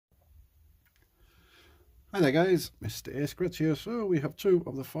Hi there guys, Mr.a here. So we have two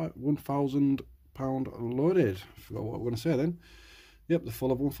of the £1,000 loaded. Forgot what we're going to say then. Yep, the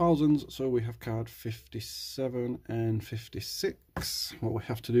full of 1000s. So we have card 57 and 56. What we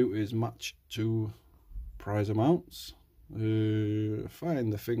have to do is match two prize amounts.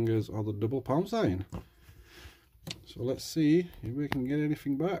 Find the fingers or the double pound sign. So let's see if we can get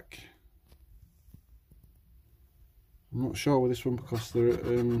anything back. I'm not sure with this one because they're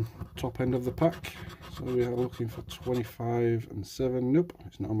at top end of the pack. So we are looking for 25 and 7. Nope,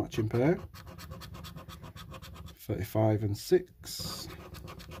 it's not a matching pair. 35 and 6.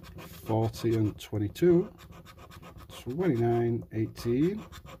 40 and 22. 29, 18.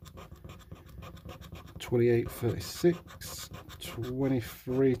 28, 36.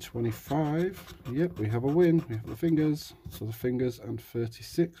 23, 25. Yep, we have a win. We have the fingers. So the fingers and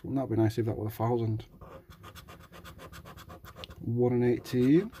 36. Wouldn't that be nice if that were 1000? 1 and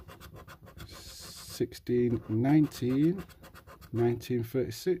 18, 16, 19, 19,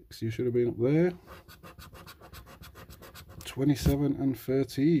 36, you should have been up there, 27 and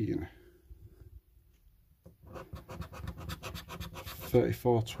 13,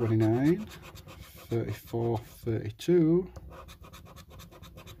 34, 29, 34, 32,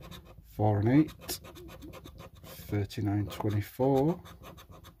 4 and 8, 39, 24,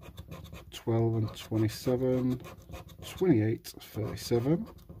 12 and 27, 28, 37,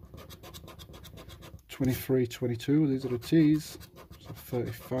 23, 22, these are the T's, so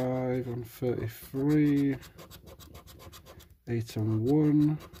 35 and 33, 8 and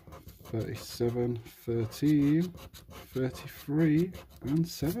 1, 37, 13, 33 and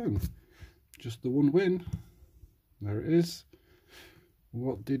 7, just the one win. There it is.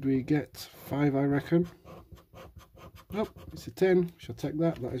 What did we get? 5 I reckon. Nope, it's a 10, shall take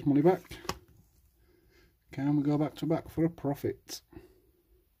that, that is money back. Can we go back to back for a profit?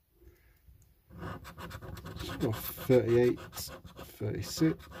 So 38,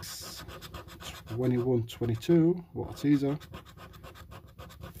 36, 21, 22, what a teaser.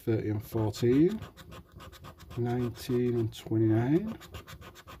 30 and 14, 19 and 29,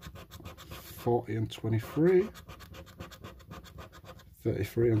 40 and 23,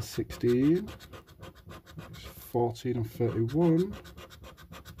 33 and 16, 14 and 31,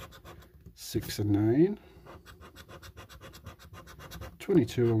 6 and 9,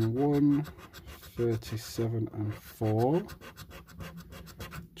 22 and 1, 37 and 4,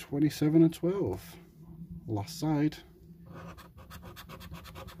 27 and 12. Last side.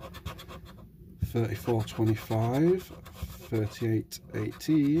 34, 25, 38,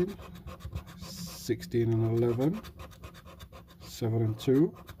 18, 16 and 11, 7 and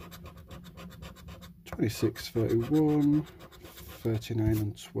 2, 26, 31, 39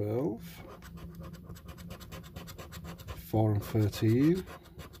 and 12, 4 and 13,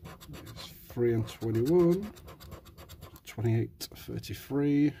 3 and 21, 28,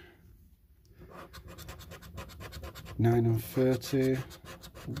 33, 9 and 30,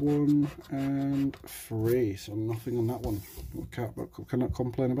 1 and 3. So nothing on that one. Cannot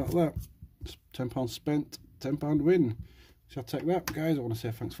complain about that. It's £10 spent, £10 win. Shall take that, guys. I want to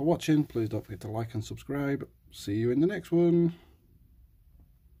say thanks for watching. Please don't forget to like and subscribe. See you in the next one.